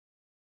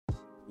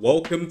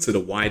Welcome to the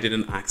Why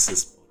Didn't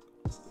Access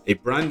podcast, a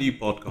brand new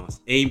podcast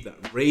aimed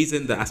at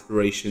raising the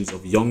aspirations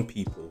of young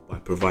people by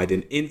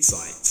providing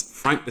insights,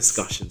 frank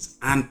discussions,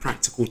 and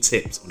practical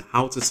tips on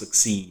how to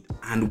succeed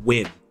and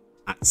win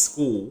at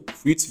school,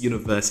 through to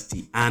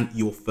university, and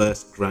your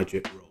first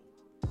graduate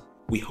role.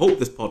 We hope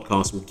this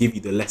podcast will give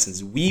you the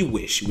lessons we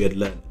wish we had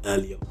learned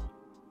earlier on.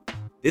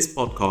 This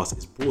podcast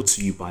is brought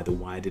to you by the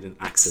Why Didn't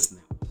Access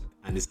Network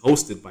and is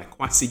hosted by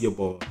Kwasi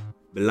Yeboah,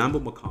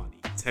 Milambo Makani,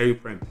 Terry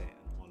Prempe,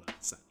 and Ola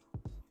Sani.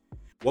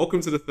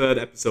 Welcome to the third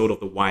episode of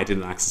the Why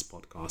Didn't Access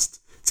podcast.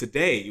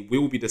 Today, we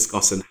will be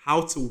discussing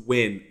how to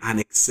win and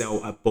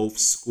excel at both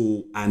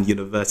school and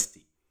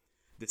university.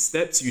 The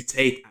steps you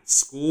take at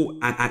school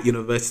and at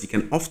university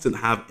can often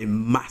have a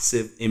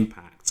massive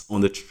impact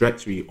on the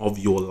trajectory of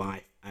your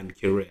life and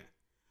career.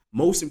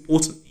 Most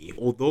importantly,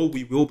 although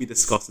we will be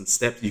discussing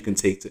steps you can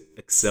take to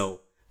excel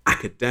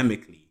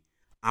academically,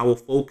 our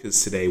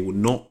focus today will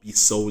not be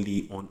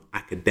solely on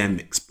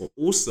academics, but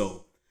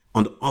also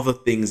on the other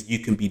things you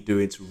can be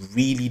doing to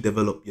really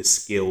develop your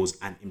skills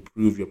and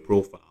improve your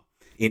profile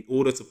in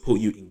order to put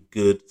you in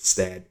good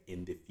stead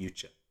in the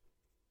future.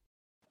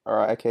 All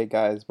right, okay,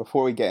 guys,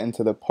 before we get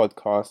into the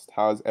podcast,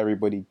 how's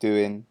everybody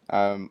doing?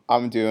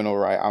 I'm doing all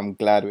right. I'm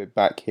glad we're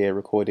back here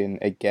recording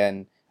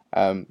again.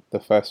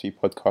 The first few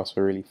podcasts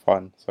were really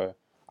fun, so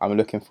I'm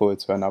looking forward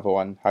to another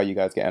one. How you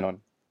guys getting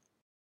on?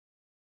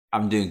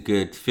 I'm doing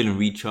good, feeling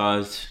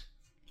recharged,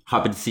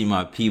 happy to see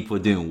my people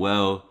doing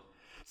well.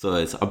 So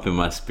it's up in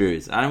my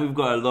spirits. And we've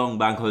got a long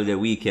bank holiday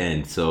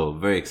weekend, so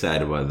very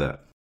excited about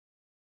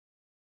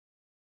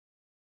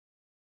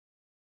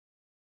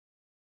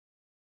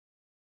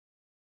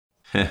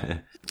that.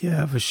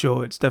 Yeah, for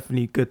sure. It's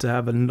definitely good to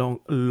have a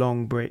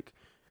long break.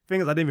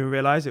 Thing is, I didn't even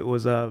realize it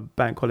was a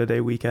bank holiday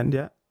weekend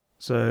yet.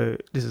 So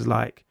this is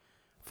like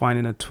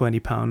finding a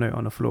 £20 note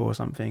on the floor or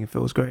something. It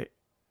feels great.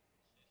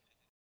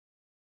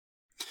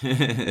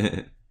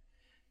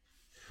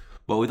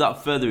 But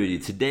without further ado,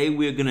 today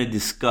we're going to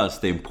discuss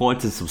the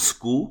importance of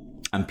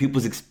school and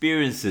people's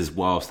experiences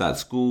whilst at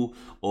school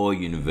or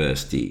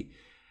university.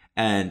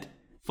 And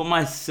for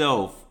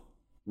myself,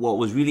 what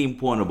was really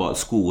important about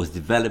school was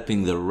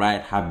developing the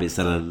right habits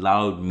that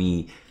allowed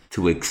me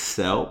to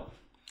excel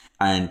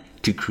and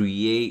to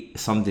create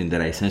something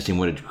that I essentially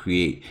wanted to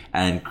create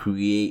and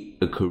create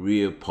a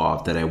career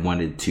path that I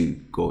wanted to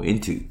go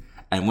into.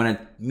 And what I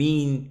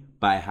mean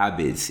by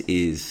habits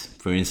is,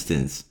 for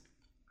instance,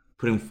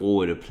 putting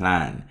forward a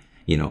plan,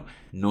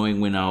 knowing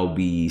when I'll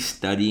be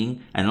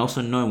studying and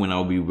also knowing when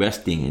I'll be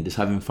resting and just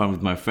having fun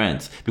with my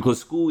friends.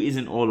 Because school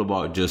isn't all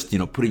about just,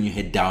 putting your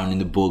head down in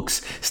the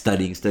books,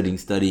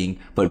 studying,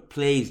 but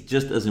play is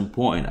just as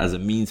important as a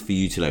means for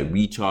you to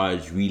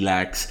recharge,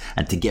 relax,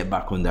 and to get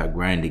back on that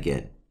grind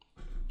again.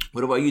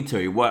 What about you,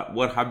 Terry?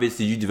 What habits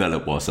did you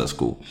develop whilst at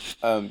school?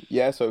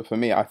 So for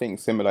me, I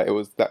think similar. It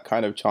was that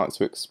kind of chance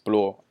to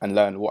explore and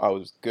learn what I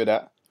was good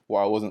at,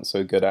 what I wasn't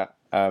so good at,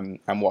 and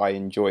what I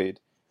enjoyed.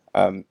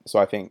 So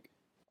I think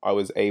I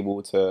was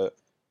able to,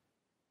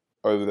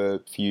 over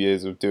the few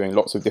years of doing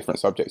lots of different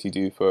subjects you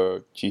do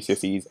for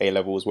GCSEs,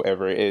 A-levels,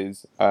 whatever it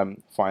is,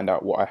 find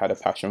out what I had a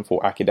passion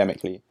for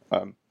academically.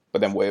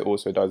 But then what it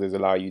also does is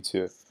allow you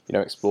to,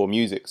 explore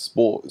music,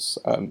 sports,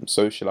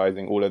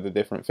 socializing, all of the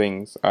different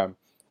things,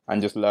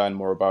 and just learn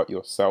more about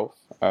yourself.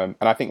 And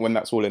I think when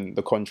that's all in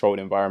the controlled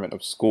environment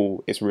of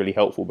school, it's really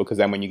helpful because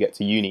then when you get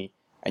to uni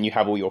and you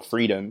have all your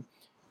freedom,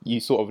 you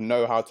sort of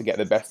know how to get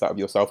the best out of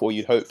yourself, or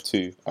you'd hope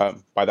to,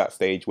 by that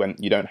stage when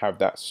you don't have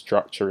that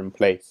structure in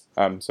place.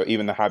 So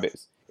even the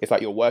habits, it's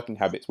like your working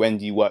habits. When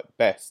do you work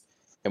best?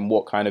 In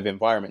what kind of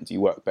environment do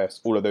you work best?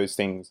 All of those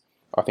things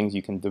are things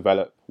you can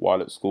develop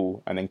while at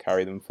school and then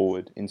carry them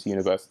forward into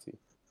university.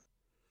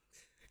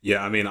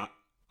 Yeah, I mean,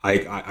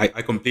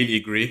 I completely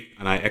agree,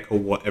 and I echo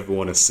what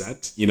everyone has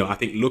said. I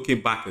think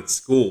looking back at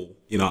school,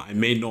 I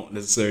may not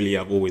necessarily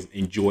have always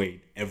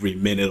enjoyed every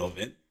minute of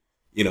it,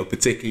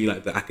 particularly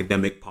the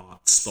academic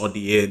part,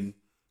 studying.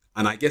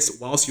 And I guess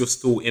whilst you're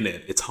still in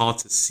it, it's hard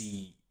to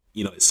see,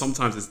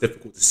 sometimes it's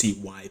difficult to see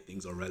why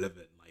things are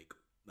relevant.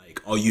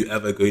 Like, are you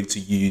ever going to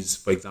use,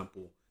 for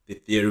example, the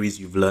theories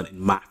you've learned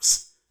in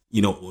maths,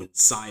 or in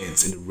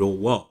science in the real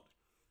world?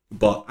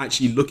 But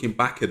actually looking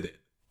back at it,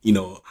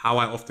 how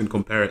I often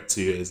compare it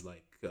to is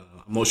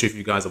I'm not sure if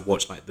you guys have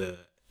watched the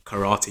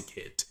Karate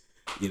Kid,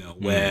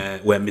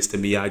 where Mr.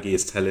 Miyagi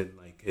is telling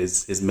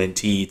his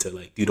mentee to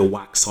do the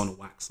wax on,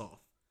 wax off.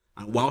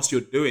 And whilst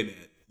you're doing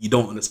it, you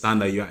don't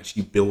understand that you're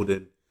actually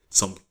building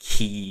some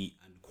key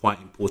and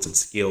quite important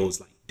skills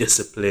like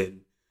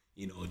discipline,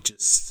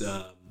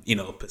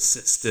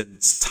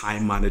 persistence,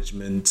 time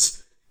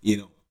management,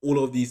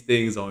 all of these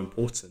things are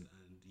important,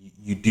 and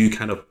you do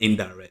kind of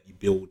indirectly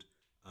build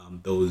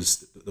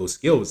those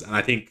skills. And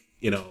I think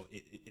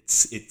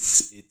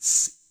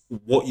it's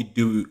what you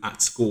do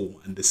at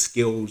school and the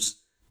skills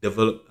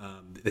develop,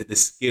 the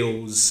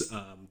skills,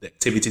 the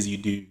activities you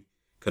do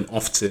can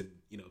often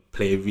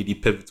play a really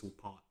pivotal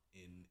part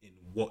in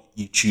what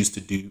you choose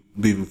to do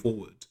moving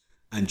forward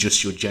and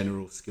just your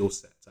general skill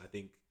set. So I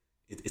think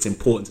it's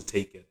important to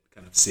take it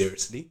kind of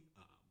seriously.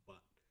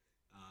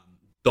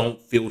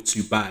 don't feel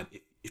too bad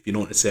if you're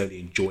not necessarily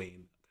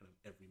enjoying kind of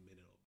every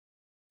minute of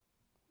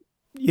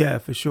it. Yeah,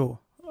 for sure.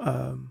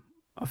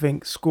 I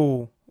think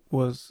school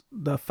was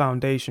the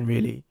foundation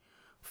really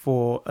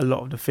for a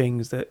lot of the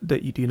things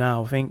that you do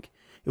now. I think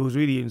it was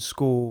really in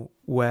school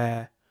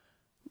where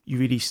you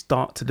really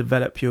start to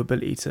develop your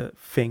ability to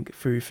think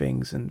through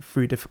things and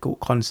through difficult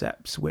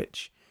concepts,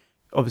 which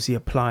obviously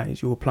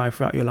you'll apply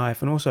throughout your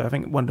life. And also I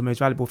think one of the most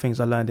valuable things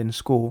I learned in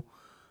school,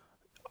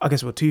 I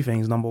guess, were two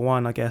things. Number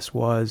one, I guess,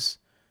 was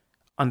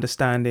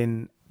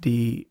understanding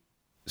the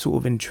sort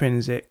of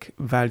intrinsic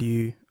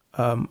value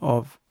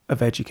of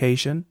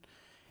education.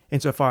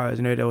 Insofar as,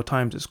 there were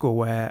times at school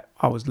where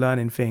I was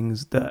learning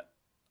things that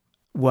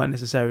weren't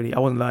necessarily, I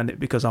wasn't learning it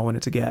because I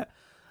wanted to get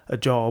a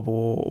job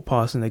or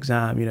pass an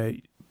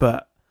exam,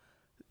 but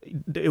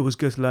it was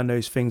good to learn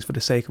those things for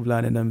the sake of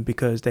learning them,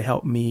 because they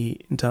helped me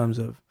in terms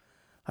of,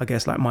 I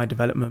guess, like my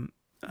development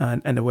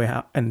and the way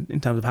and in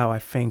terms of how I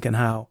think and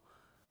how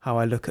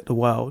I look at the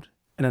world.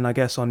 And then I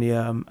guess on the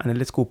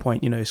analytical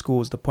point,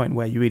 school is the point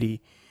where you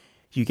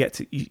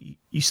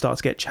start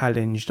to get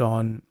challenged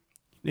on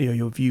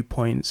your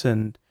viewpoints,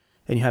 and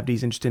you have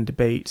these interesting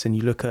debates, and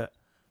you look at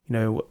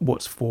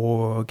what's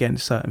for or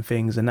against certain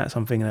things, and that's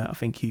something that I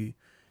think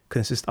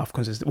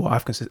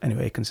I've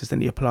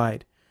consistently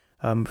applied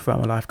throughout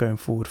my life going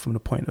forward from the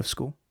point of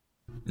school.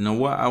 Now,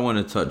 what I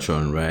want to touch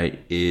on,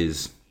 right,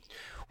 is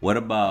what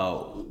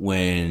about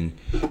when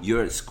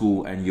you're at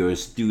school and you're a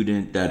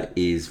student that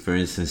is, for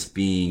instance,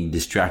 being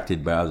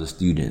distracted by other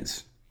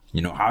students?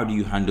 How do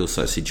you handle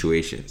such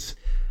situations?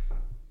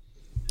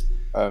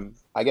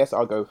 I guess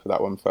I'll go for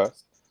that one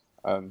first.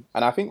 And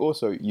I think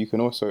also you can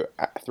also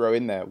throw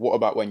in there, what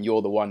about when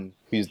you're the one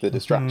who's the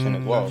distraction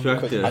as well?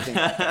 Because I think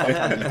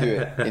sometimes you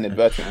do it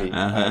inadvertently.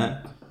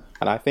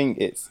 And I think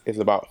it's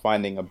about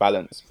finding a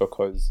balance,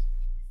 because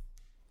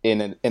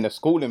in a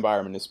school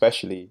environment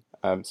especially,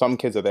 some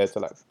kids are there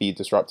to be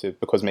disruptive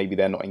because maybe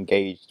they're not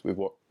engaged with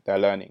what they're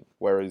learning.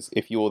 Whereas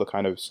if you're the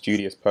kind of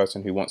studious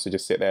person who wants to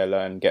just sit there,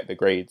 learn, get the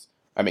grades,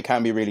 it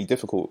can be really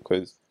difficult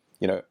because,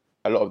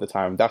 a lot of the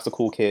time that's a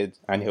cool kid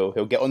and he'll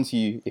get onto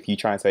you if you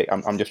try and say,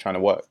 I'm just trying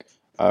to work.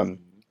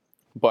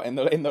 But in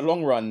the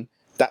long run,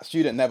 that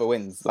student never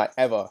wins,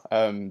 ever.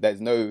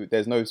 There's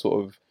no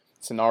sort of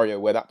scenario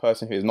where that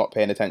person who is not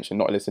paying attention,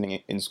 not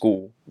listening in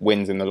school,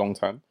 wins in the long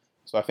term.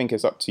 So I think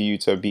it's up to you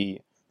to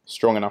be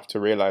strong enough to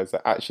realize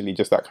that actually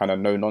just that kind of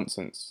no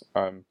nonsense,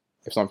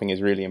 if something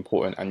is really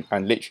important,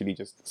 and literally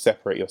just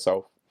separate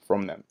yourself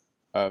from them.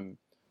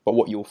 But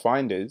what you'll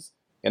find is,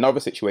 in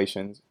other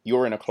situations,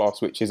 you're in a class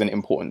which isn't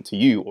important to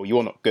you or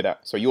you're not good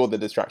at. So you're the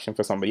distraction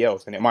for somebody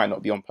else, and it might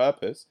not be on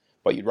purpose,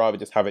 but you'd rather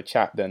just have a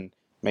chat than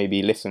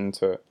maybe listen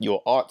to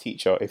your art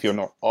teacher if you're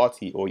not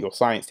arty, or your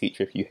science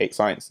teacher if you hate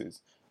sciences.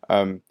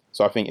 So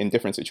I think in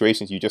different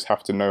situations, you just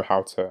have to know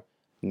how to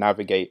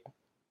navigate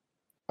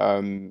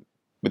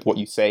with what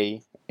you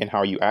say and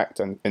how you act.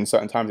 And in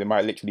certain times, it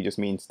might literally just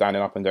mean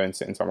standing up and going and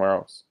sitting somewhere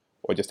else,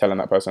 or just telling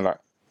that person,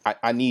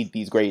 I need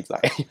these grades.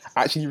 I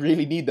actually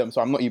really need them.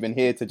 So I'm not even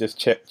here to just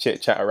chit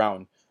chat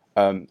around,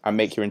 and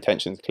make your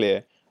intentions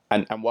clear.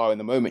 And while in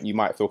the moment you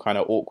might feel kind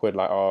of awkward,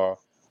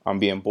 I'm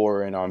being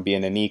boring, or I'm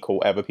being unique, or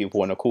whatever people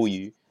want to call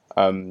you,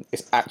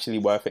 it's actually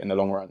worth it in the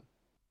long run.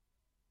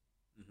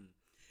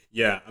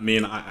 Yeah,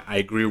 I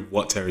agree with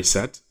what Terry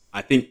said.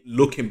 I think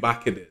looking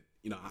back at it,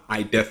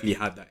 I definitely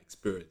had that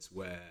experience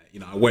where,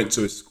 I went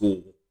to a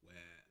school where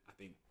I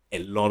think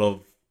a lot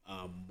of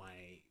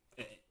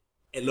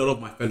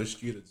my fellow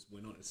students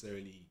were not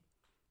necessarily,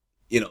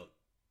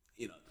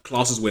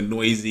 classes were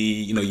noisy.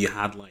 You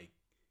had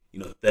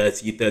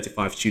 30,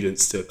 35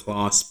 students to a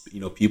class,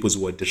 pupils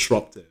were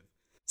disruptive.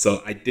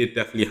 So I did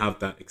definitely have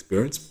that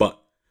experience. But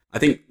I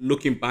think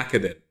looking back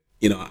at it,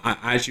 I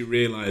actually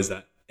realized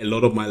that a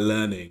lot of my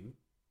learning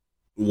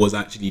was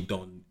actually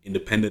done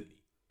independently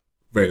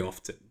very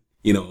often.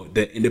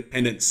 The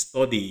independent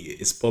study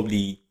is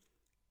probably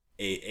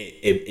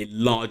a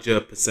larger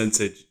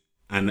percentage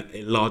and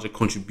a larger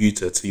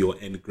contributor to your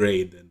end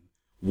grade than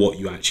what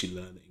you actually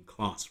learn in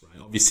class, right?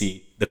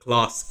 Obviously, the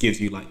class gives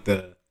you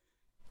the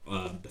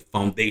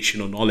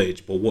foundational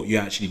knowledge, but what you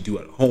actually do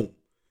at home,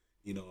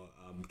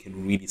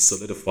 can really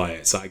solidify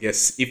it. So I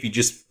guess if you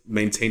just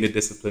maintain the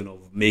discipline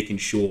of making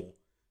sure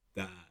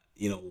that,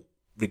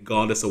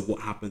 regardless of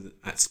what happens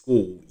at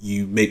school,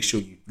 you make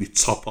sure you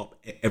top up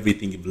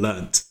everything you've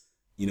learned,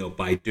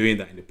 by doing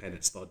that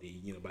independent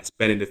study, by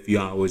spending a few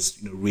hours,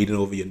 reading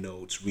over your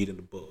notes, reading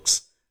the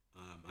books.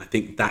 I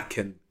think that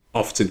can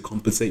often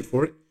compensate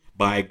for it.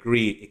 But I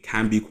agree, it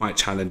can be quite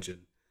challenging,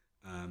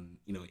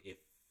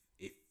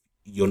 if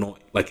you're not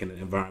in an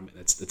environment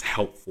that's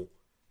helpful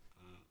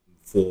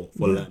for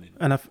learning.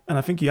 And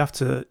I think you have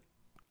to,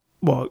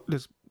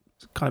 this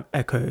kind of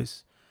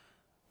echoes,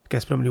 I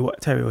guess, probably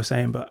what Terry was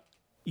saying, but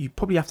you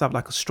probably have to have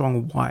a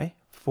strong why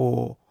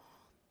for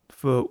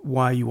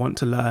why you want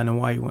to learn and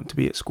why you want to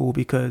be at school,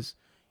 because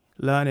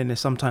learning is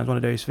sometimes one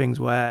of those things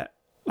where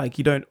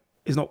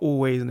it's not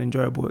always an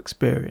enjoyable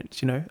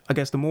experience. I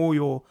guess the more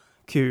you're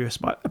curious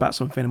about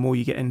something, the more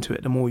you get into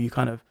it, the more you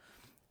kind of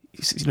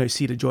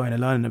see the joy and the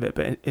learning of it.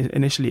 But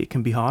initially it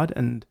can be hard.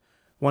 And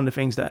one of the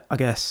things that I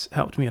guess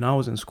helped me when I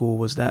was in school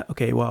was that,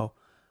 okay, well,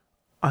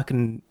 I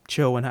can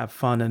chill and have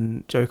fun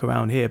and joke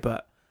around here,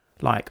 but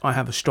like I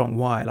have a strong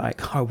why.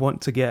 Like I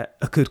want to get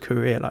a good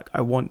career. Like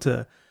I want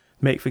to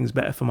make things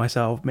better for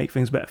myself, make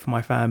things better for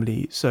my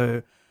family.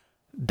 So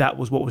that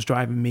was what was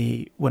driving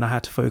me when I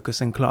had to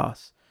focus in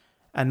class.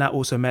 And that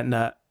also meant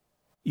that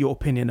your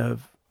opinion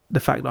of the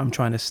fact that I'm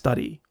trying to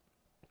study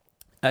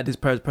at this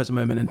present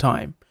moment in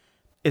time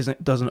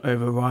doesn't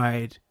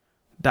override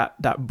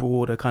that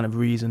broader kind of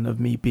reason of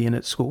me being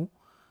at school.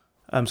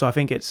 So I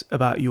think it's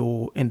about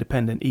your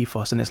independent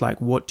ethos, and it's like,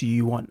 what do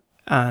you want?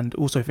 And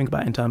also think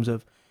about it in terms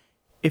of,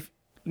 if,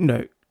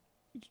 based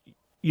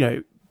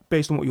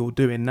on what you're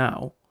doing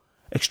now,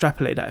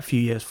 extrapolate that a few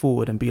years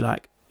forward and be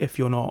like, if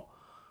you're not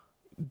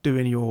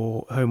doing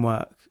your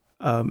homework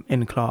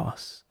in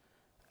class,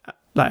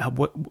 like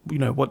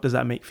what does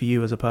that make for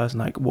you as a person?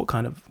 Like what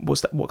kind of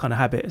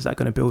habit is that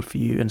going to build for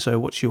you? And so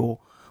what your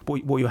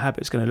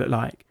habit's going to look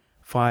like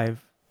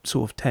 5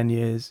 sort of 10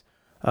 years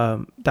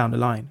down the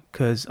line?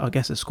 Because I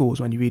guess at school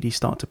is when you really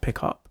start to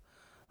pick up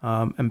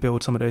and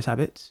build some of those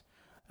habits.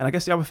 And I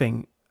guess the other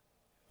thing,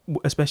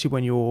 especially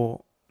when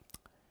you're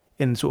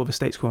in sort of a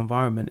state school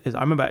environment, is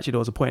I remember actually there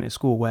was a point in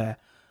school where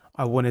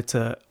I wanted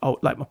to,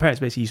 like my parents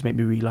basically used to make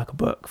me read like a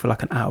book for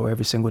like an hour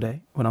every single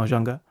day when I was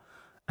younger.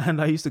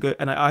 And I used to go,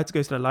 and I had to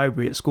go to the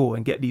library at school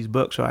and get these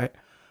books, right?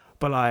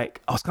 But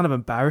like, I was kind of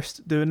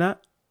embarrassed doing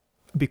that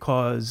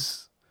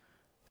because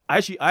I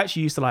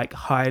actually used to like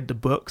hide the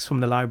books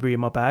from the library in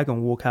my bag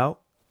and walk out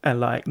and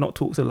like not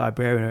talk to the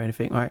librarian or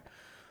anything, right?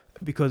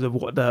 Because of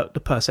what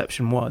the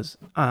perception was.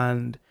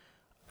 And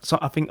so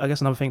I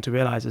guess another thing to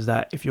realize is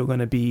that if you're going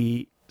to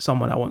be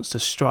someone that wants to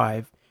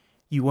strive,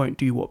 you won't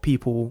do what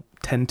people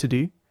tend to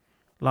do.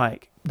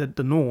 Like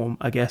the norm,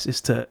 I guess,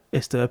 is to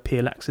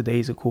appear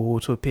lackadaisical,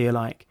 to appear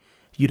like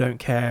you don't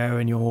care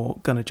and you're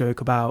going to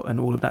joke about and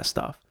all of that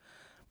stuff.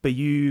 But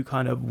you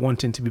kind of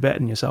wanting to be better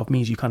than yourself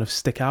means you kind of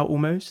stick out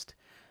almost.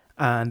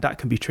 And that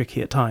can be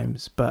tricky at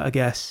times. But I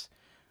guess,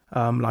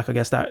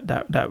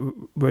 that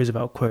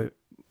Roosevelt quote,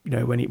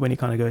 when he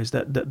kind of goes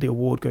that the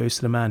award goes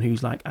to the man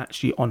who's like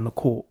actually on the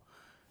court,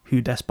 who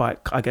despite,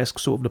 I guess,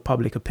 sort of the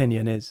public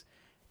opinion is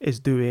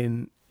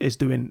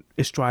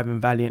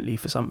striving valiantly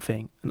for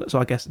something. So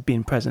I guess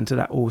being present to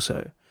that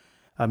also,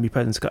 be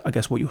present to, I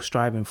guess, what you're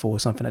striving for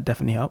is something that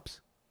definitely helps.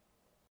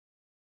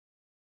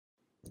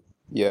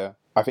 Yeah,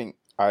 I think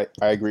I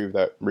agree with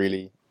that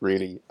really,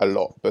 really a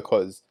lot,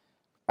 because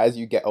as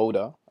you get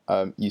older,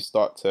 you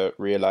start to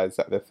realize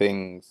that the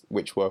things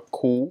which were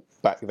cool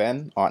back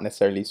then aren't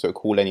necessarily so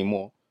cool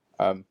anymore.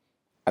 And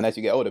as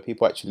you get older,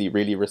 people actually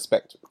really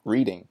respect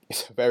reading.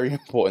 It's a very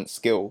important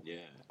skill. Yeah.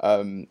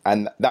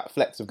 And that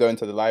flex of going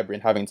to the library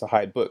and having to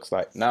hide books,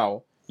 like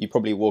now you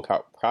probably walk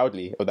out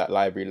proudly of that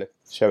library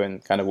showing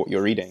kind of what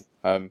you're reading.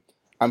 And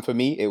for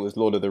me, it was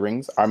Lord of the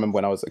Rings. I remember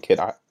when I was a kid,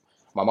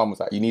 my mum was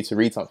like, you need to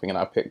read something. And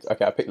I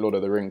picked Lord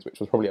of the Rings, which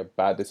was probably a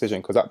bad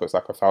decision because that book's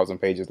like 1,000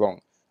 pages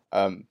long.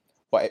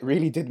 But it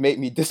really did make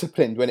me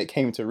disciplined when it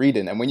came to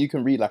reading. And when you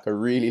can read like a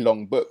really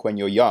long book when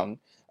you're young,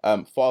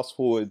 fast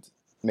forward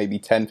maybe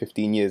 10,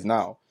 15 years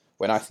now,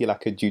 when I see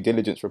like a due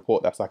diligence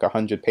report that's like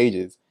 100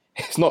 pages,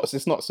 it's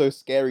not so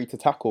scary to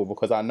tackle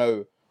because I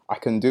know I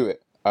can do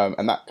it.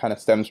 And that kind of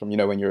stems from,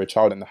 when you're a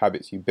child and the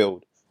habits you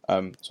build.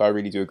 So I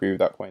really do agree with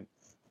that point.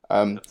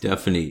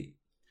 Definitely.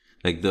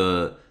 Like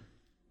the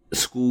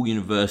school,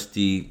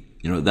 university,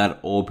 that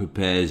all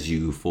prepares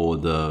you for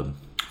the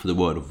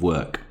world of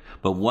work.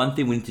 But one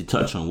thing we need to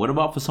touch on, what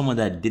about for someone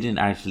that didn't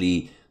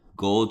actually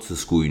go to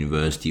school,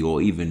 university, or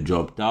even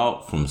dropped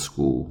out from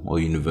school or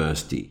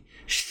university?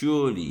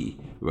 Surely,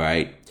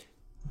 right,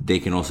 they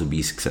can also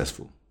be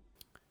successful.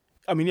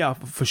 I mean, yeah,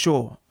 for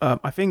sure.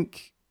 I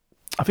think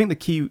the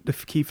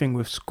key thing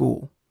with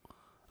school,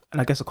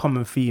 and I guess a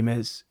common theme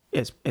is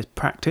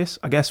practice.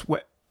 I guess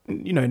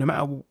no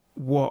matter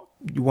what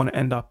you want to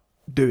end up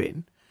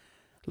doing,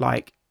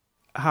 like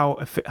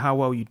how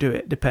well you do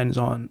it depends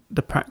on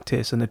the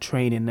practice and the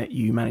training that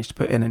you manage to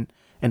put in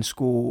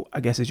school.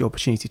 I guess is your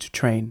opportunity to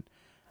train,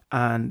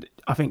 and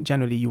I think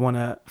generally you want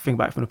to think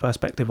about it from the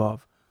perspective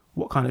of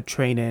what kind of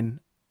training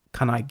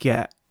can I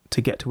get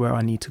to where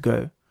I need to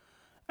go.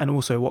 And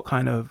also, what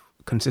kind of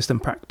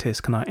consistent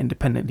practice can I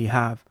independently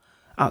have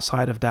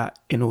outside of that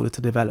in order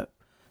to develop?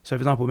 So,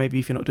 for example, maybe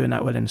if you're not doing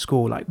that well in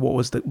school, like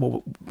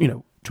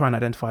try and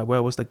identify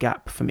where was the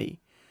gap for me.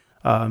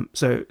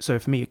 So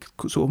for me,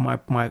 sort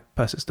of my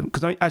persistent,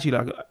 because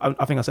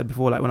I think I said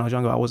before, like when I was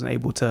younger, I wasn't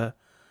able to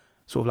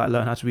sort of like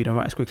learn how to read and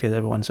write as quickly as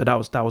everyone. So that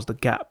was the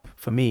gap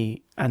for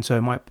me. And so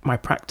my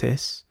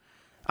practice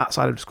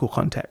outside of the school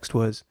context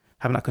was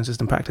having that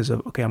consistent practice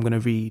of, okay, I'm going to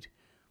read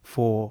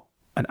for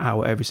an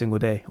hour every single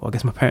day. Well, I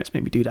guess my parents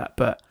made me do that,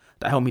 but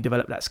that helped me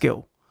develop that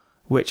skill,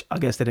 which I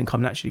guess didn't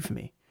come naturally for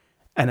me.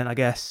 And then I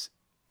guess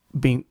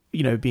being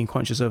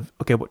conscious of,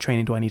 okay, what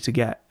training do I need to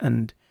get?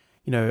 And,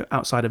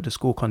 outside of the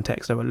school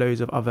context, there are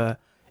loads of other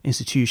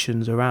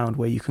institutions around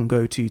where you can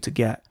go to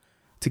get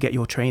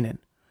your training.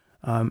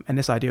 And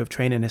this idea of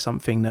training is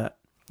something that,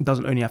 it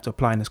doesn't only have to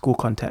apply in the school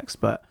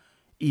context, but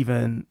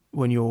even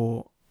when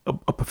you're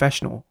a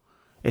professional,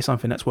 it's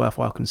something that's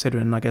worthwhile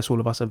considering. And I guess all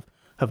of us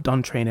have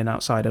done training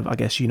outside of, I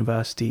guess,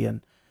 university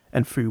and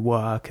through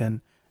work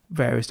and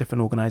various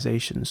different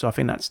organizations. So I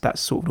think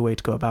that's sort of the way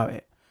to go about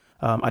it.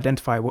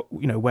 Identify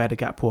where the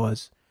gap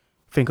was,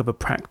 think of a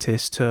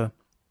practice to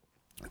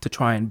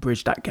try and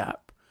bridge that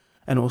gap,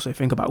 and also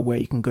think about where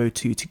you can go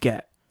to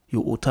get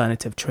your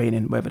alternative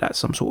training, whether that's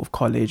some sort of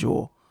college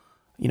or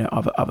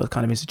other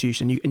kind of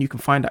institution. And you can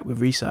find that with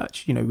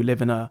research. We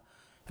live in a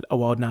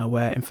world now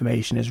where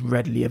information is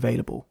readily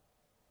available.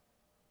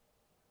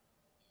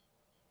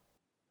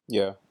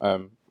 Yeah,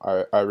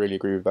 I really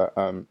agree with that.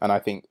 And I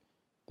think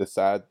the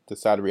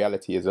sad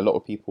reality is a lot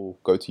of people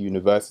go to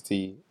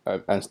university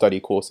and study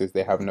courses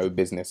they have no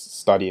business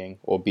studying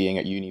or being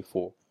at uni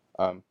for,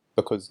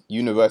 because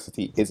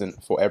university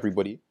isn't for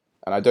everybody.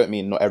 And I don't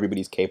mean not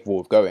everybody's capable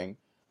of going,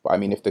 but I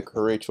mean, if the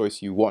career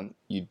choice you want,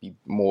 you'd be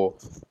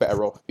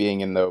better off being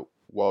in the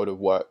world of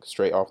work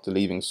straight after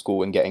leaving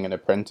school and getting an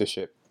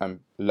apprenticeship and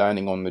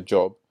learning on the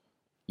job.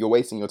 You're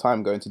wasting your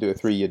time going to do a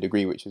 3-year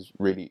degree, which is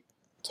really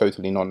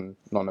totally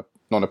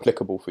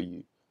non-applicable for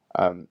you.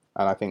 And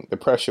I think the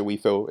pressure we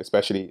feel,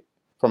 especially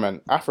from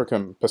an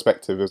African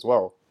perspective as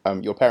well,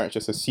 your parents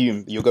just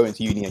assume that you're going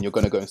to uni and you're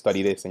going to go and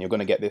study this and you're going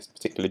to get this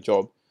particular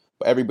job.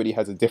 But everybody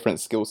has a different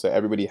skill set.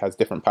 Everybody has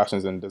different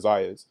passions and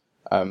desires.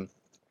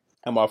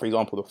 And while, for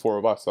example, the 4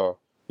 of us are,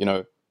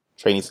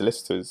 trainee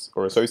solicitors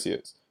or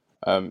associates,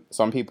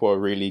 some people are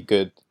really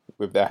good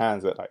with their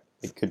hands at, like,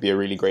 it could be a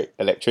really great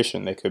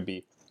electrician. They could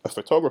be a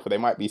photographer. They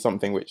might be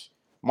something which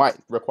might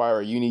require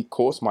a uni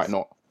course, might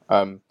not.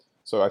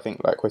 So I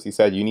think, like Kwesi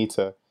said, you need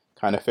to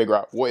kind of figure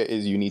out what it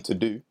is you need to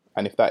do.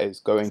 And if that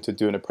is going to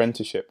do an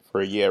apprenticeship for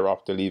a year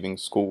after leaving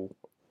school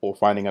or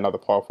finding another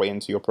pathway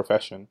into your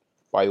profession,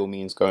 by all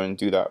means, go and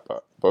do that.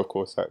 But of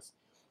course, that's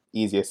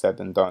easier said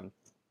than done.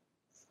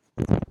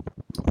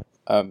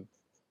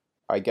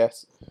 I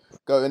guess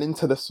going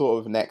into the sort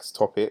of next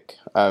topic,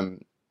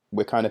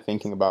 we're kind of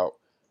thinking about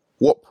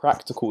what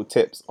practical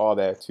tips are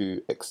there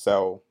to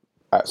excel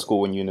at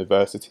school and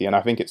university. And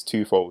I think it's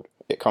twofold.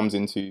 It comes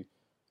into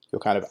your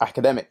kind of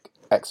academic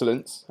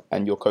excellence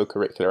and your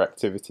co-curricular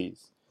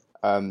activities.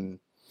 And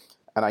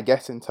I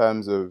guess in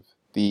terms of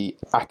the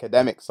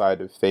academic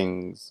side of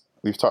things,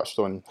 we've touched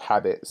on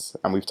habits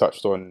and we've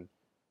touched on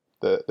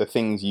the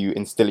things you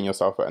instill in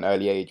yourself at an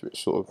early age,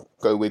 which sort of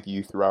go with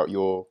you throughout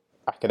your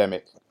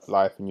academic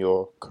life and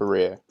your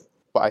career.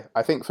 But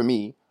I think for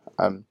me,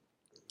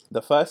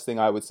 the first thing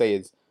I would say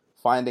is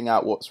finding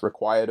out what's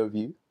required of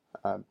you.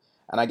 And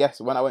I guess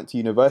when I went to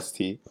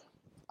university,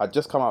 I'd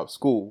just come out of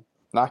school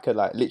and I could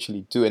like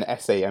literally do an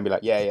essay and be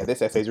like, yeah,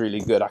 this essay is really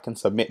good. I can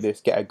submit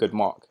this, get a good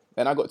mark.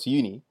 Then I got to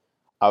uni,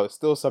 I was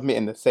still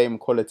submitting the same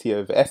quality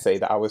of essay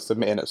that I was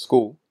submitting at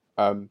school.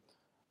 And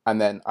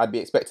then I'd be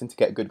expecting to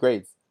get good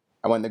grades.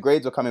 And when the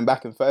grades were coming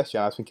back in first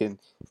year, I was thinking,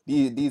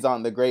 these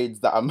aren't the grades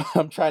that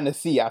I'm trying to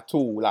see at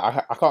all.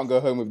 Like I can't go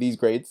home with these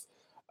grades.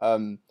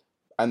 And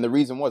the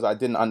reason was I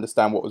didn't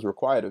understand what was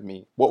required of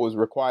me. What was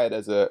required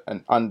as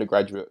an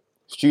undergraduate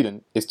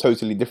student is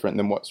totally different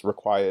than what's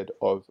required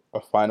of a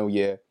final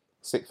year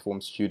sixth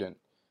form student.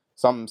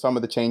 Some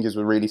of the changes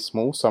were really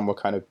small, some were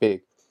kind of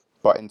big.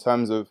 But in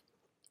terms of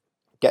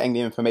getting the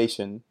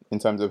information, in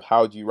terms of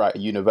how do you write a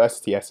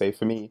university essay,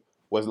 for me,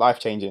 was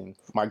life-changing.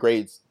 My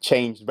grades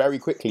changed very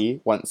quickly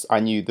once I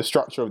knew the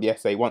structure of the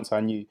essay, once I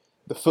knew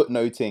the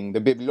footnoting, the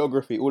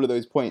bibliography, all of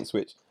those points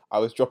which I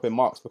was dropping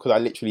marks because I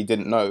literally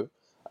didn't know.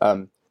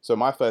 So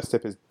my first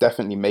tip is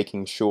definitely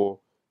making sure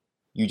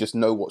you just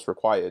know what's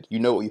required. You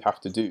know what you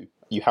have to do.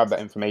 You have that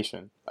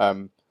information.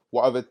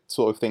 What other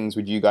sort of things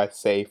would you guys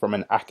say from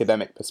an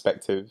academic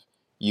perspective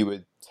you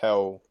would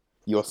tell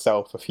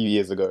yourself a few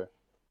years ago?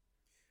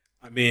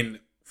 I mean,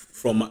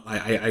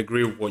 I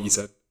agree with what you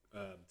said,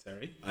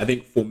 Terry. I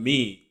think for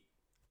me,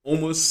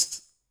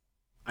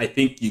 I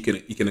think you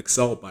can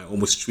excel by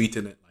almost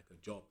treating it like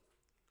a job,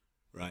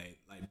 right?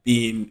 Like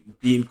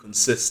being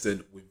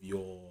consistent with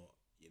your,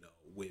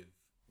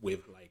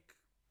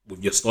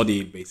 with your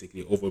studying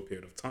basically over a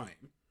period of time,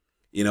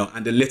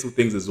 and the little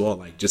things as well,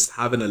 like just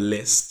having a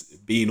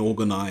list, being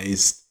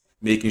organized,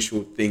 making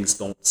sure things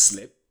don't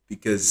slip,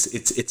 because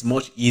it's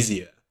much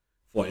easier,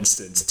 for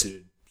instance,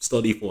 to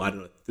study for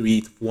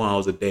 3 to 4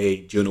 hours a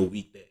day during a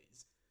weekdays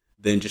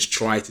than just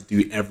try to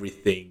do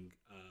everything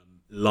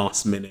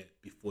last minute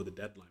before the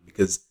deadline.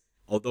 Because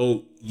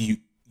although you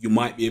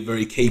might be a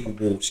very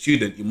capable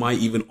student, you might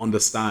even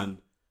understand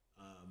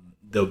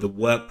the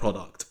work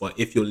product, but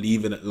if you're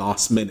leaving it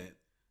last minute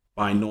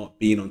by not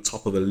being on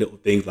top of the little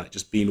things like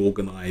just being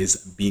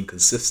organized and being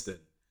consistent,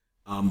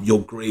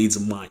 your grades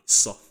might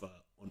suffer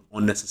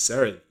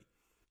unnecessarily.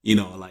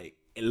 Like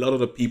a lot of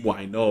the people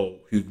I know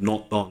who've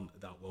not done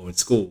that well in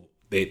school,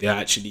 they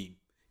actually,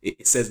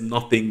 it says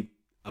nothing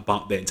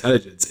about their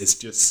intelligence. It's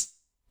just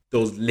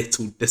those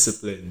little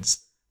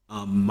disciplines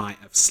might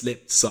have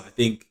slipped. So I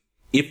think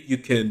if you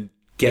can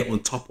get on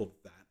top of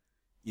that,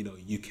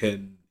 you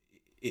can.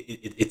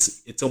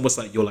 It's almost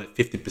like you're like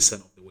 50%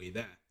 of the way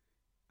there,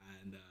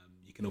 and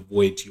you can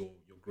avoid your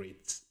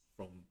grades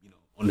from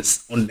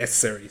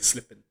unnecessary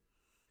slipping.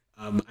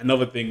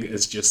 Another thing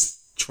is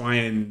just try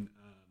and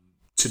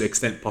to the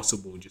extent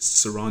possible, just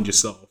surround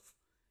yourself,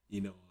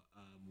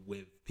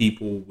 with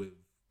people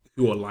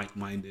who are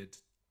like-minded.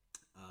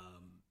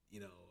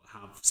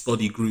 Have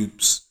study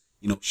groups.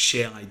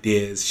 Share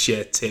ideas,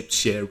 share tips,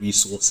 share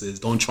resources.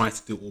 Don't try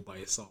to do it all by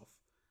yourself,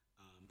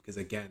 because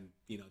again,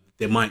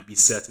 there might be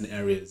certain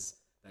areas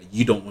that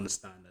you don't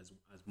understand as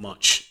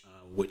much,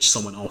 which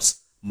someone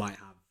else might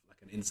have like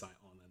an insight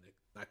on, and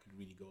that could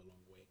really go a long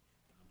way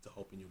to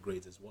helping your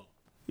grades as well.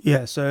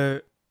 Yeah,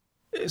 so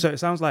it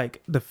sounds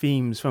like the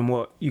themes from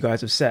what you guys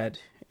have said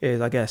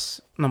is, I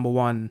guess, number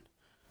one,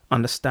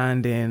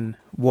 understanding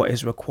what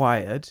is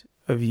required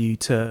of you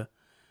to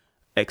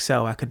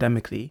excel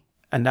academically.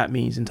 And that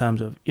means in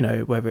terms of,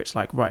 whether it's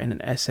like writing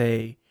an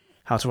essay,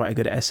 how to write a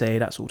good essay,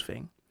 that sort of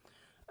thing.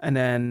 And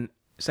then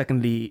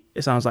secondly,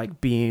 it sounds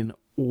like being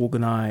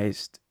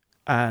organized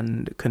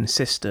and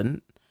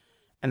consistent.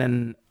 And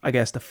then I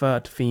guess the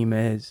third theme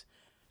is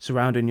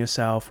surrounding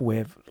yourself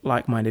with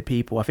like-minded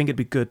people. I think it'd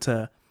be good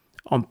to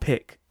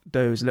unpick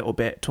those a little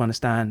bit to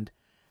understand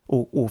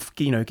or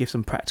give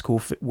some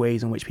practical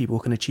ways in which people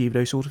can achieve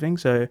those sort of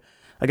things. So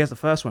I guess the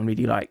first one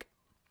really, like,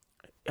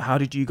 how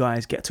did you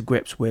guys get to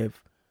grips with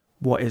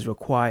what is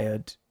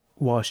required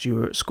whilst you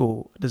were at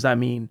school? Does that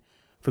mean,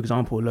 for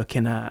example,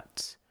 looking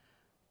at,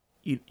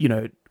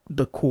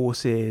 the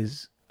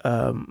courses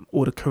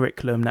or the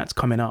curriculum that's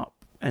coming up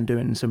and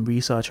doing some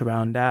research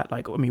around that?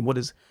 Like, I mean, what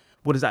does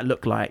that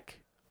look like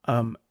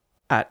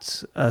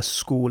at a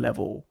school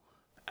level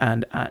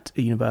and at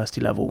a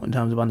university level in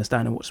terms of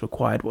understanding what's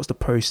required? What's the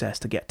process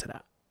to get to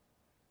that?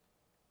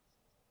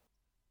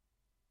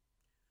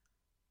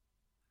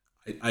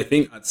 I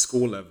think at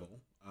school level,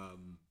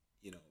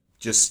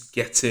 just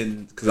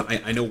getting, because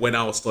I know when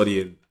I was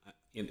studying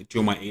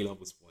during my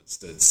A-levels, for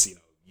instance,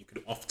 you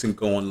could often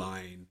go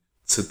online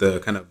to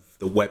the kind of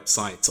the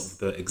websites of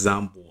the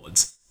exam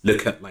boards,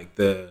 look at like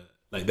the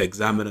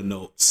examiner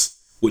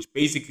notes, which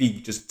basically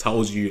just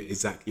tells you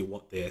exactly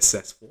what they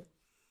assess for.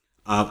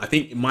 I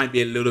think it might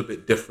be a little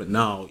bit different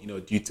now,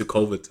 due to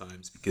COVID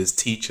times, because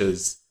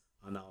teachers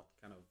are now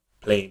kind of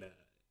playing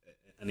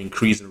an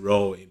increasing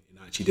role in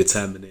actually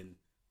determining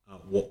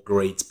what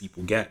grades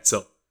people get.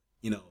 So,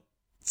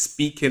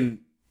 speaking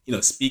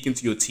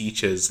to your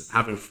teachers,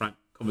 having frank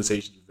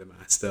conversations with them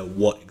as to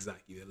what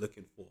exactly they're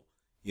looking for,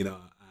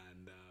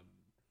 and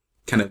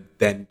kind of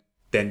then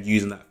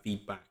using that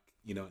feedback,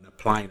 and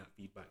applying that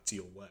feedback to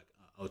your work,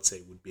 I would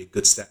say would be a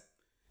good step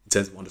in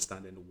terms of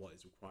understanding what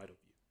is required of you.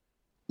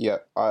 Yeah,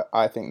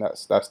 I think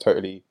that's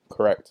totally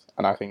correct.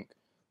 And I think,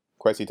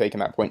 Kwesi, taking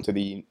that point to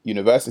the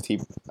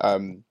university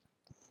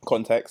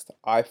context,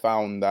 I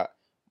found that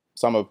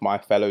some of my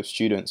fellow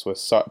students were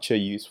such a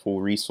useful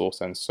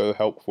resource and so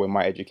helpful in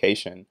my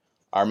education.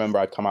 I remember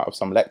I'd come out of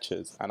some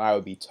lectures and I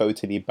would be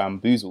totally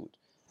bamboozled.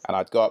 And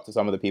I'd go up to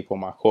some of the people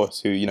in my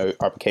course who,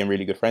 I became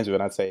really good friends with,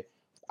 and I'd say,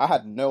 I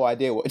had no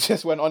idea what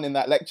just went on in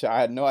that lecture.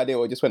 I had no idea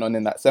what just went on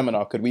in that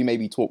seminar. Could we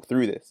maybe talk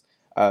through this?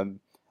 And,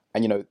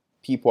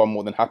 people are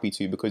more than happy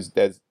to, because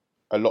there's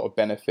a lot of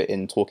benefit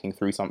in talking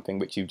through something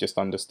which you've just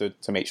understood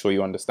to make sure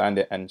you understand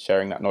it and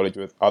sharing that knowledge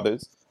with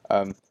others.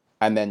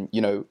 And then,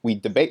 we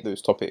debate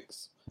those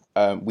topics.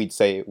 We'd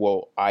say,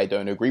 well, I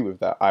don't agree with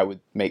that. I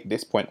would make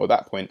this point or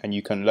that point, and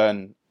you can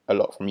learn a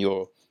lot from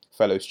your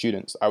fellow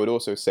students. I would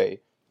also say,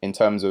 in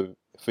terms of,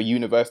 for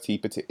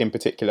university in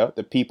particular,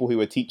 the people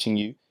who are teaching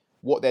you,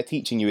 what they're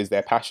teaching you is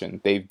their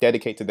passion. They've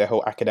dedicated their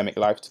whole academic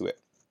life to it.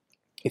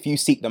 If you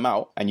seek them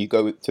out and you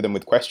go to them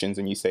with questions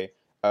and you say,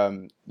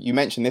 you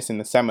mentioned this in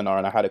the seminar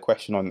and I had a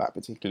question on that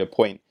particular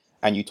point,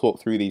 and you talk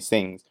through these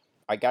things,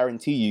 I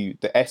guarantee you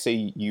the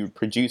essay you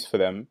produce for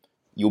them,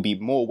 you'll be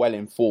more well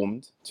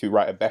informed to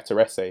write a better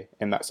essay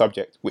in that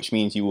subject, which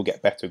means you will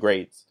get better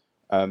grades.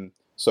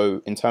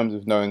 So in terms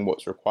of knowing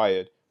what's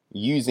required,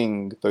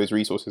 using those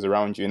resources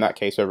around you, in that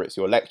case, whether it's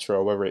your lecturer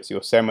or whether it's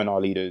your seminar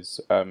leaders,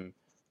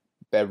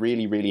 they're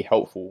really, really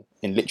helpful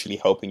in literally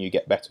helping you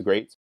get better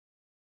grades.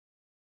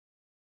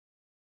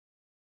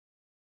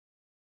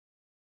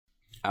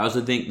 I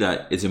also think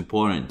that it's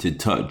important to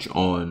touch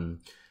on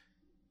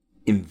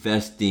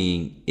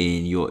investing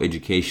in your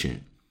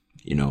education.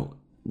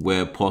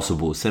 Where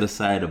possible, set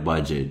aside a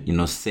budget,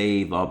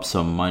 save up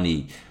some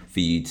money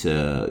for you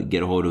to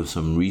get a hold of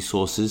some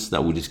resources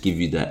that will just give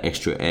you that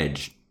extra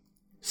edge,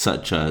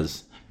 such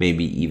as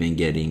maybe even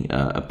getting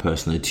a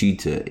personal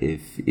tutor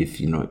if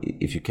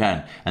you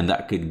can. And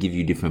that could give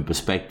you different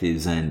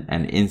perspectives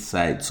and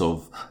insights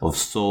of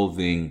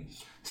solving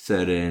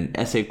certain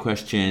essay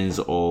questions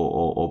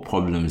or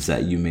problems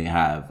that you may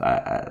have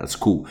at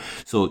school.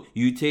 So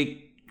you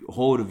take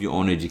hold of your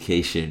own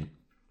education,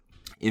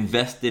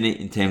 invest in it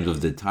in terms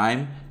of the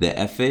time, the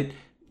effort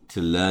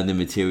to learn the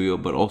material,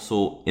 but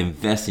also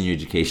invest in your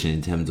education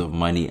in terms of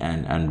money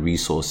and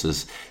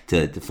resources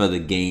to further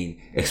gain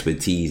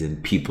expertise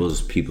and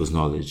people's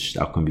knowledge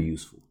that can be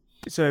useful.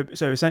 So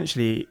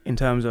essentially, in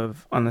terms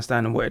of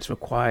understanding what it's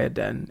required,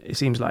 then it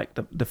seems like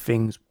the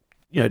things,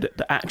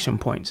 the action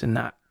points in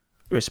that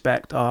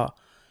respect are,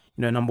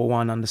 number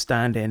one,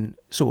 understanding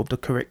sort of the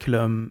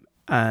curriculum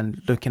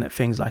and looking at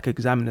things like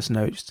examiner's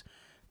notes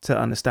to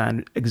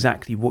understand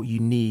exactly what you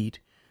need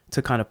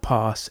to kind of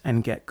pass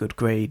and get good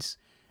grades.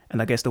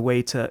 And I guess the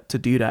way to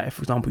do that, if,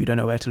 for example, you don't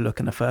know where to look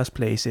in the first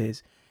place,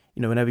 is,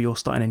 whenever you're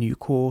starting a new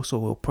course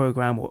or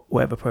program or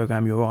whatever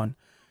program you're on,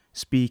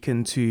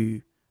 speaking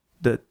to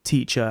the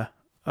teacher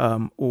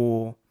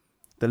or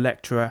the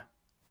lecturer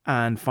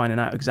and finding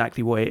out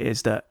exactly what it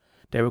is that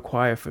they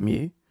require from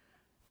you.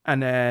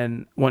 And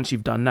then once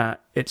you've done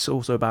that, it's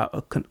also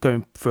about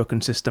going through a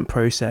consistent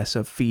process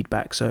of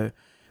feedback. So,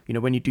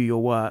 when you do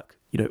your work,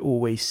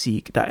 always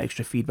seek that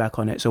extra feedback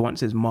on it. So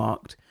once it's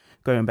marked,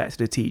 going back to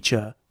the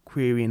teacher,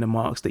 querying the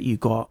marks that you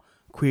got,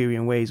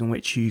 querying ways in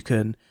which you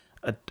can,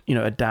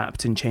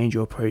 adapt and change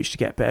your approach to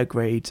get better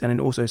grades. And it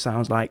also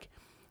sounds like,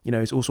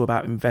 it's also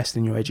about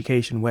investing in your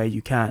education where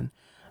you can.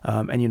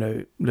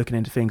 And, looking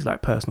into things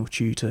like personal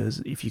tutors,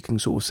 if you can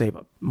sort of save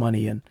up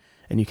money and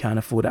you can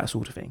afford that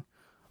sort of thing.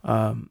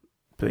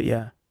 But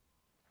yeah,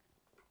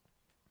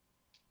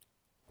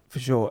 for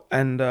sure.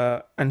 And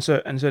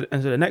so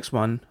the next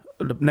one,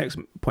 the next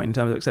point in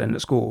terms of excelling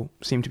at school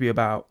seemed to be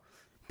about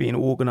being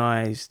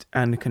organized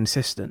and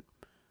consistent.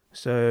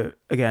 So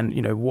again,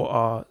 what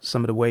are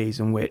some of the ways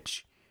in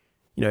which,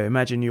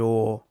 imagine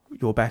you're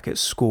back at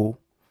school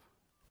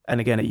and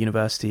again at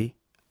university,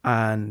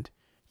 and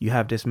you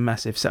have this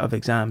massive set of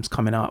exams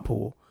coming up,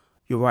 or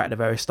you're right at the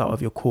very start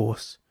of your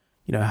course.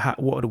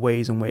 What are the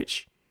ways in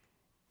which,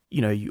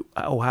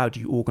 or how do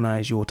you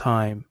organize your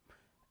time,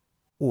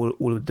 all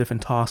of the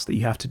different tasks that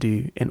you have to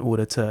do in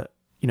order to,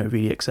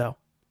 really excel?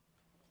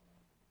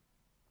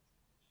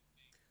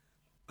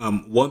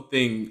 One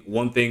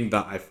thing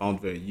that I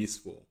found very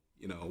useful,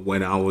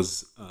 when I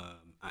was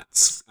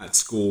at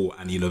school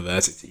and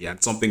university,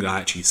 and something that I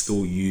actually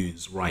still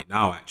use right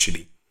now,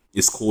 actually,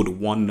 is called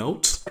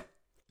OneNote.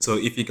 So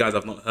if you guys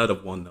have not heard of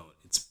OneNote,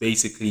 it's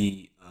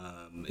basically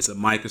it's a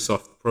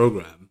Microsoft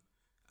program,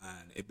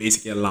 and it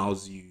basically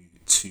allows you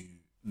to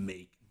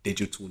make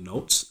digital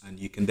notes, and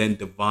you can then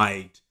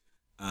divide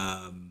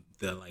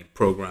the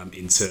program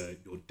into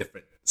your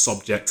different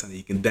subjects, and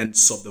you can then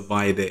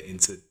subdivide it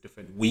into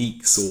different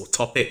weeks or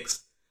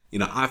topics.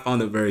 I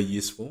found it very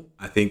useful.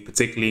 I think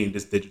particularly in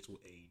this digital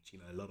age,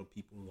 a lot of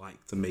people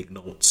like to make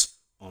notes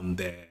on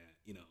their,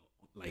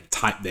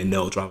 type their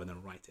notes rather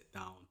than write it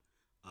down.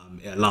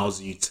 It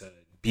allows you to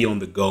be on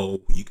the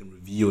go. You can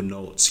review your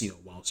notes,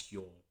 whilst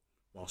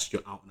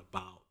you're out and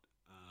about.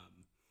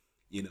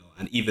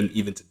 And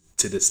even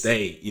to this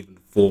day, even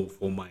for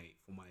my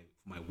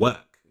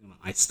work,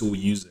 I still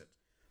use it.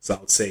 So I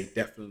would say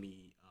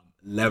definitely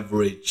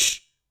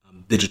leverage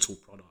digital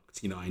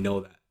products. I know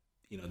that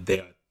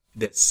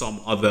there's some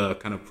other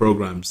kind of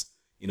programs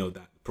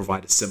that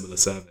provide a similar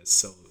service.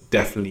 So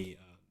definitely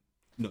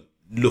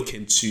look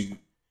into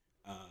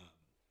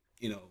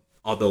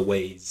other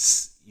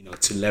ways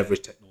to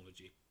leverage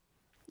technology.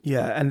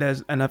 Yeah, and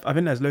I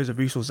think there's loads of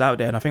resources out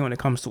there, and I think when it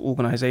comes to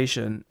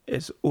organization,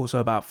 it's also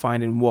about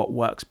finding what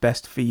works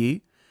best for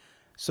you.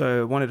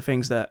 So one of the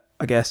things that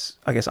I guess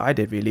I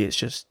did really is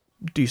just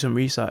do some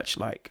research.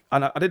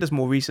 And I did this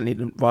more recently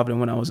rather than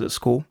when I was at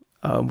school.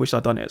 Wish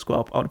I'd done it at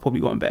school. I'd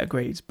probably gotten better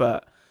grades,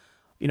 but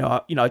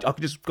I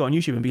could just go on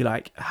YouTube and be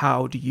like,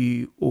 how do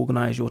you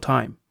organize your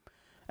time?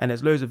 And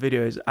there's loads of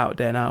videos out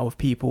there now of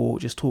people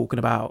just talking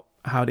about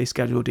how they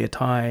schedule their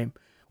time,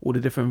 all the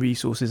different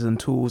resources and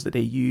tools that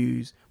they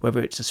use,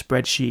 whether it's a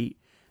spreadsheet.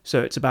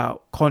 So it's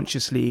about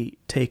consciously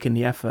taking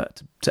the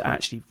effort to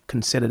actually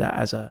consider that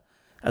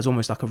as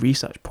almost like a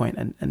research point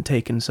and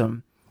taking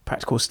some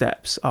practical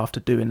steps after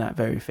doing that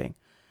very thing.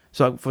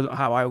 So for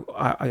how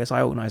I guess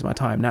I organize my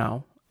time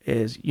now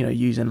is,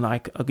 using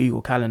like a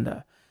Google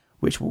Calendar,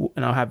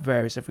 and I'll have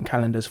various different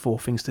calendars for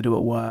things to do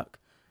at work,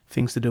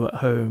 things to do at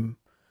home,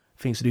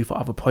 things to do for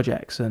other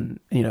projects. And,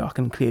 I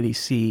can clearly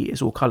see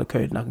it's all color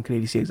coded, and I can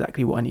clearly see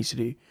exactly what I need to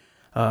do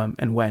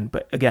and when.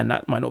 But again,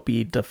 that might not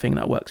be the thing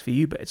that works for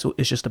you, but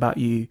it's just about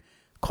you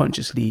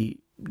consciously,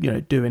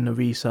 doing the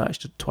research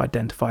to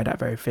identify that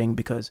very thing.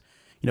 Because,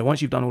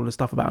 once you've done all the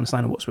stuff about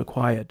understanding what's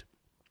required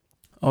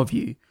of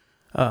you,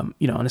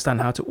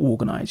 understand how to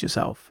organize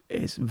yourself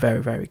is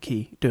very, very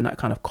key. Doing that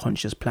kind of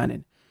conscious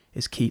planning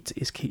is key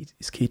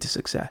to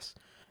success.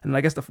 And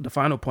I guess the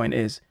final point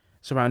is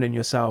surrounding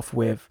yourself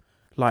with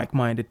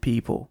like-minded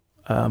people,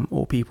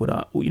 or people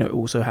that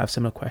also have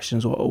similar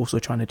questions or are also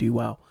trying to do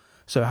well.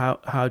 So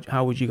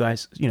how would you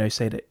guys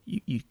say that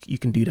you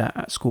can do that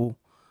at school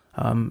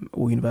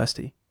or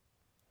university?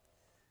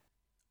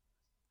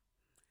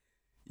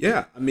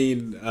 Yeah, I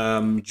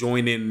mean,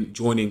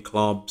 joining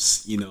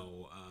clubs,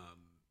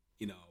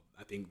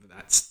 I think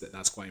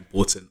that's quite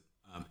important.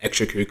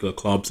 Extracurricular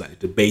clubs like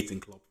the debating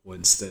club, for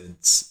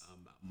instance,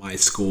 my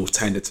school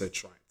tended to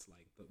attract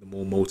the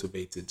more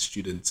motivated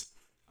students.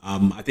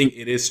 I think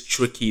it is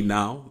tricky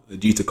now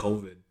due to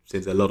COVID,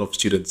 since a lot of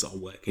students are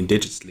working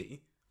digitally.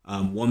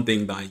 One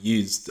thing that I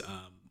used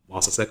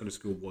whilst at secondary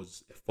school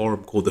was a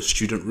forum called the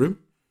Student Room,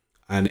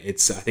 and I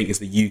think it's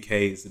the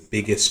UK's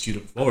biggest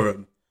student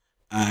forum.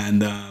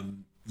 And a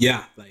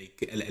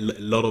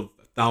lot of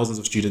thousands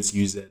of students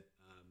use it.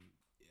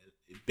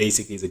 It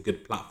basically is a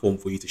good platform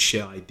for you to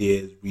share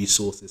ideas,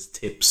 resources,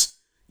 tips,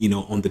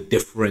 on the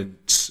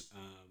different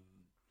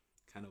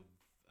kind of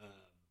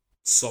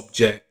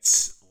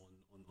subjects,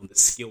 on the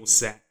skill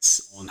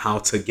sets, on how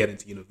to get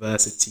into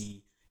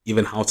university,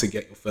 even how to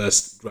get your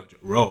first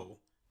graduate role.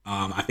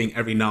 I think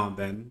every now and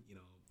then,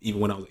 even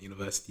when I was at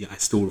university, I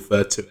still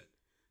refer to it.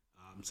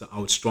 So I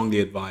would strongly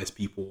advise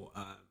people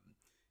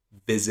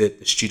visit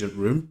the student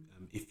room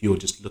if you're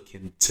just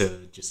looking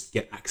to just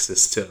get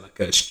access to like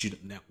a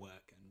student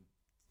network and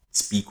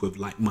speak with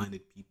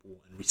like-minded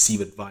people and receive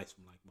advice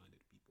from like-minded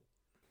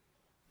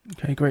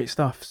people. Okay, great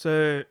stuff.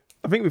 So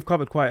I think we've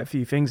covered quite a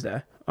few things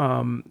there.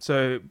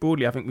 So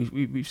broadly, I think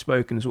we've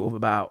spoken sort of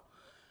about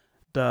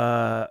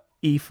the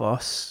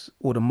ethos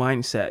or the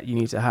mindset you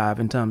need to have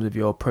in terms of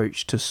your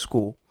approach to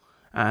school.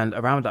 And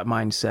around that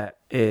mindset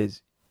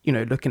is,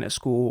 looking at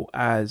school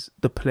as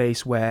the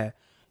place where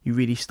you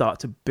really start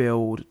to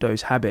build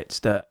those habits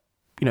that,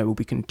 will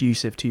be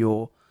conducive to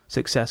your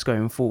success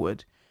going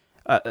forward.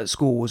 At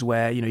school was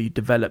where, you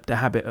develop the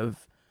habit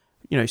of,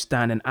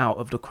 standing out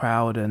of the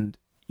crowd and,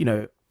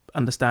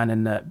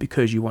 understanding that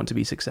because you want to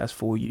be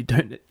successful,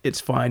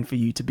 it's fine for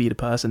you to be the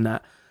person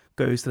that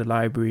goes to the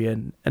library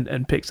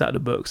and picks out the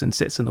books and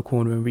sits in the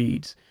corner and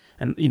reads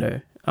and,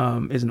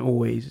 isn't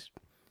always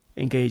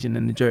engaging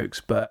in the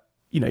jokes, but,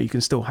 you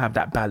can still have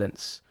that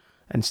balance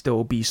and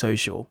still be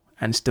social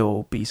and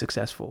still be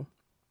successful.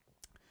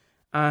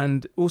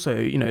 And also,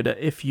 that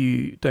if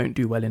you don't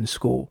do well in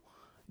school,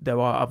 there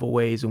are other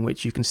ways in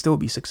which you can still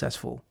be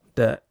successful,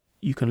 that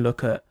you can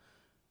look at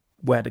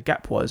where the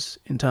gap was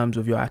in terms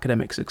of your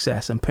academic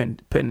success and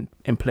put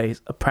in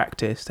place a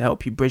practice to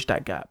help you bridge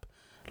that gap.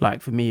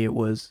 Like for me, it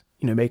was,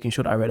 making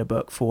sure that I read a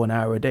book for an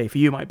hour a day. For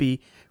you, it might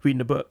be reading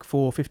a book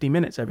for 15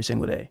 minutes every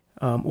single day,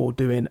 or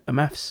doing a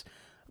maths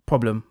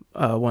problem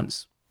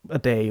once a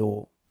day,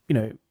 or,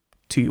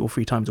 2 or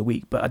 3 times a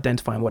week, but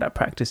identifying what that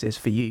practice is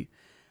for you.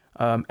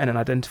 And then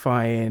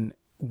identifying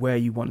where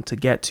you want to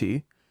get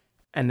to,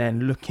 and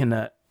then looking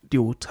at the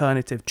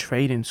alternative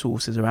training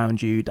sources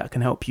around you that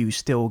can help you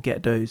still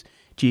get those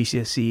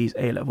GCSEs,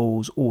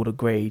 A-levels, all the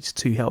grades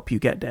to help you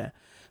get there.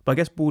 But I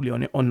guess broadly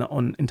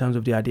on in terms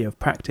of the idea of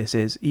practice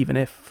is, even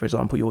if, for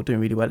example, you're doing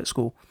really well at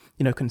school,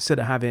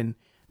 consider having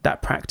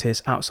that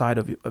practice outside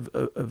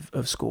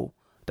of school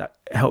that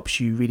helps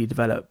you really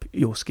develop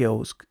your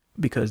skills,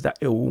 because that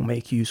it will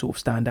make you sort of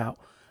stand out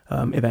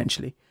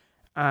eventually.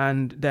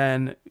 And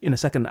then in the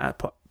second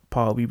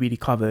part, we really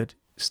covered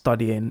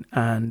studying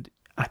and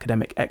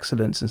academic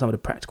excellence and some of the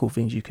practical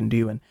things you can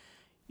do. And,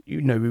 we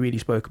really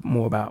spoke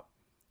more about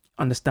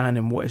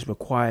understanding what is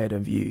required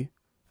of you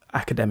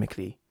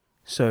academically.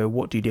 So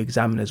what do the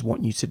examiners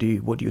want you to do?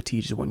 What do your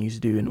teachers want you to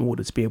do in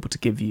order to be able to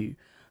give you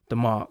the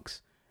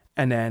marks?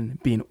 And then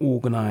being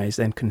organized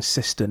and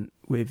consistent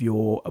with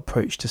your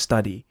approach to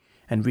study,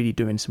 and really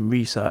doing some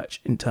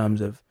research in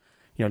terms of,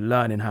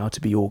 learning how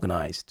to be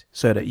organized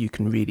so that you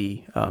can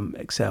really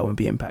excel and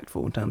be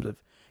impactful in terms of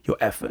your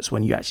efforts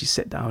when you actually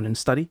sit down and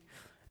study.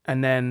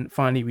 And then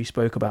finally, we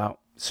spoke about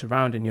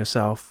surrounding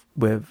yourself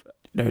with,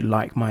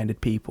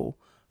 like-minded people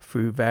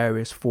through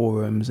various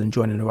forums and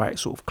joining the right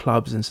sort of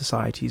clubs and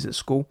societies at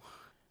school.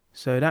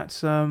 So that's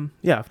sort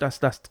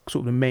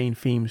of the main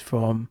themes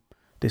from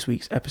this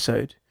week's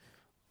episode.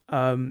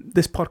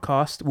 This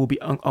podcast will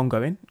be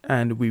ongoing,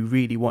 and we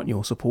really want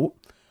your support.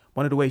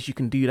 One of the ways you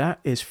can do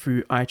that is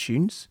through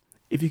iTunes.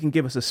 If you can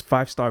give us a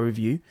 5-star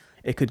review,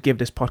 it could give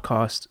this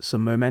podcast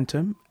some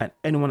momentum, and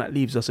anyone that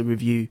leaves us a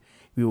review,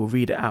 we will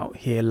read it out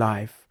here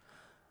live.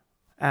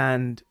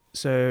 And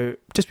so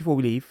just before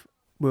we leave,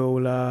 we'll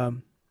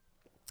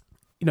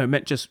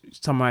just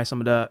summarize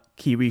some of the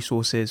key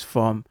resources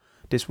from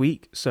this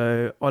week.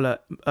 So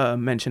Ola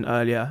mentioned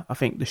earlier, I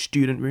think, the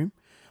student room,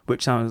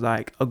 which sounds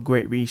like a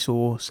great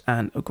resource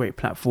and a great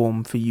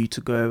platform for you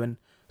to go and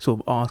sort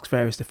of ask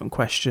various different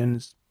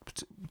questions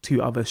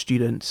to other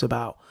students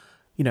about,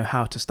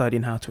 how to study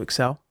and how to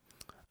excel.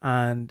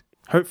 And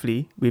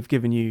hopefully we've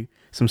given you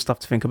some stuff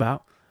to think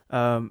about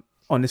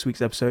on this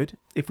week's episode.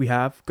 If we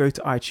have, go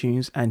to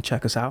iTunes and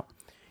check us out.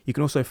 You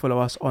can also follow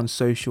us on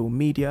social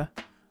media,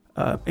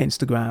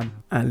 Instagram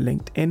and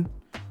LinkedIn.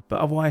 But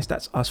otherwise,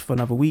 that's us for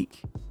another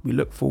week. We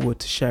look forward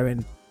to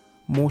sharing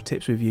more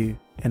tips with you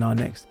in our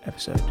next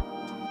episode.